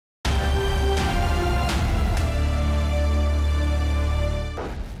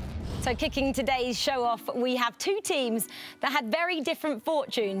So kicking today's show off, we have two teams that had very different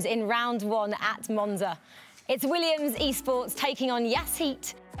fortunes in round one at Monza. It's Williams Esports taking on YAS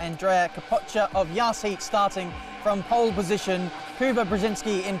Heat. Andrea Kapoccia of YAS Heat starting from pole position. Kuba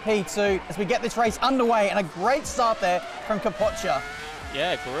Brzezinski in P2 as we get this race underway, and a great start there from Kapoccia.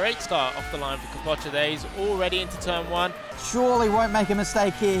 Yeah, great start off the line for Kapoccia there. He's already into turn one. Surely won't make a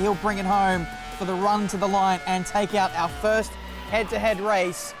mistake here. He'll bring it home for the run to the line and take out our first head-to-head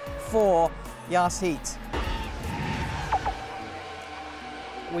race for YAS Heat.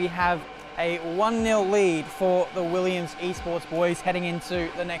 We have a 1-0 lead for the Williams Esports boys heading into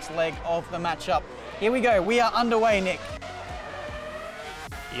the next leg of the matchup. Here we go, we are underway, Nick.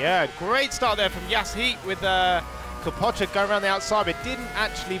 Yeah, great start there from YAS Heat with Kapoccia going around the outside, but didn't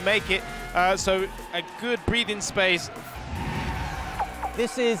actually make it, so a good breathing space.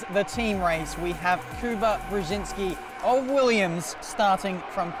 This is the team race. We have Kuba Brzezinski of Williams starting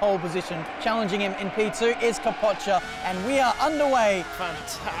from pole position. Challenging him in P2 is Kapoccia, and we are underway.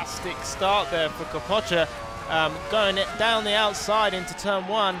 Fantastic start there for Kapoccia, going down the outside into turn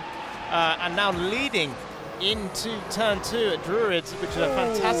one, and now leading into turn two at Druids, which is a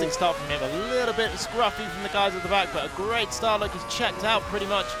fantastic start from him. A little bit scruffy from the guys at the back, but a great start. Look, he's checked out pretty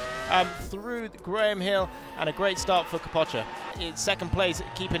much through Graham Hill, and a great start for Kapoccia. It's second place,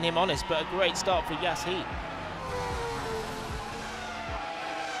 keeping him honest, but a great start for YAS Heat.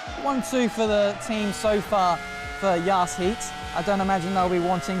 1-2 for the team so far for YAS Heat. I don't imagine they'll be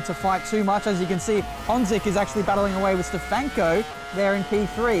wanting to fight too much. As you can see, Honzik is actually battling away with Stefanko there in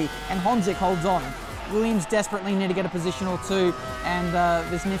P3, and Honzik holds on. Williams desperately need to get a position or two, and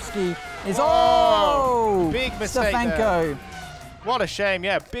Wisniewski is... Oh! Big mistake Stefanko. There. What a shame,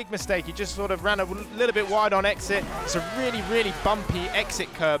 yeah, big mistake. He just sort of ran a little bit wide on exit. It's a really, really bumpy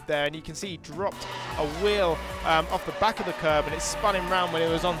exit curb there, and you can see he dropped a wheel off the back of the curb, and it spun him round when it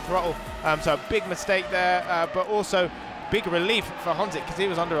was on throttle. So a big mistake there, but also big relief for Honzik because he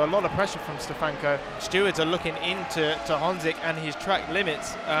was under a lot of pressure from Stefanko. Stewards are looking into Honzik and his track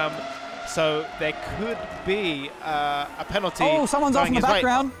limits. So there could be a penalty. Oh, someone's off in the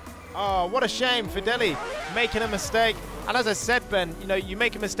background. Oh, what a shame. Fideli making a mistake. And as I said, Ben, you know, you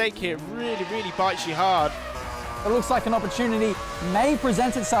make a mistake here, it really, really bites you hard. It looks like an opportunity may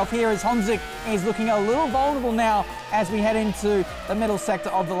present itself here as Honzik is looking a little vulnerable now as we head into the middle sector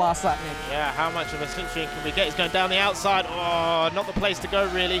of the last lap, Nick. Yeah, how much of a slipstream can we get? He's going down the outside. Oh, not the place to go,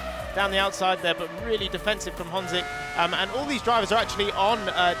 really. Down the outside there, but really defensive from Honzik. And all these drivers are actually on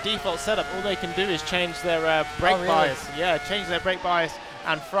default setup. All they can do is change their brake bias. Yeah, change their brake bias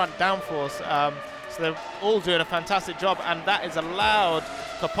and front downforce. So they're all doing a fantastic job, and that has allowed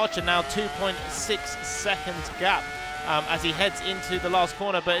Kapoccia now 2.6 seconds gap as he heads into the last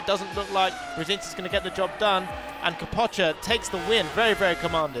corner, but it doesn't look like Brzezinski's going to get the job done, and Kapoccia takes the win. Very, very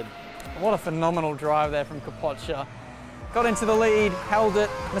commanding. What a phenomenal drive there from Kapoccia. Got into the lead, held it,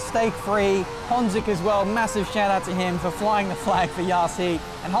 mistake-free. Honzik as well, massive shout-out to him for flying the flag for YAS Heat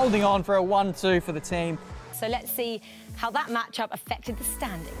and holding on for a 1-2 for the team. So let's see how that matchup affected the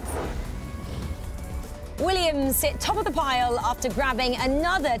standings. Williams sit top of the pile after grabbing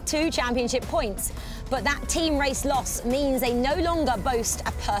another 2 championship points, but that team race loss means they no longer boast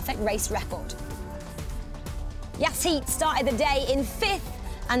a perfect race record. YAS Heat started the day in 5th,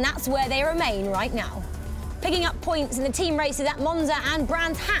 and that's where they remain right now. Picking up points in the team races at Monza and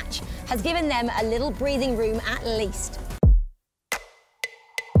Brands Hatch has given them a little breathing room at least.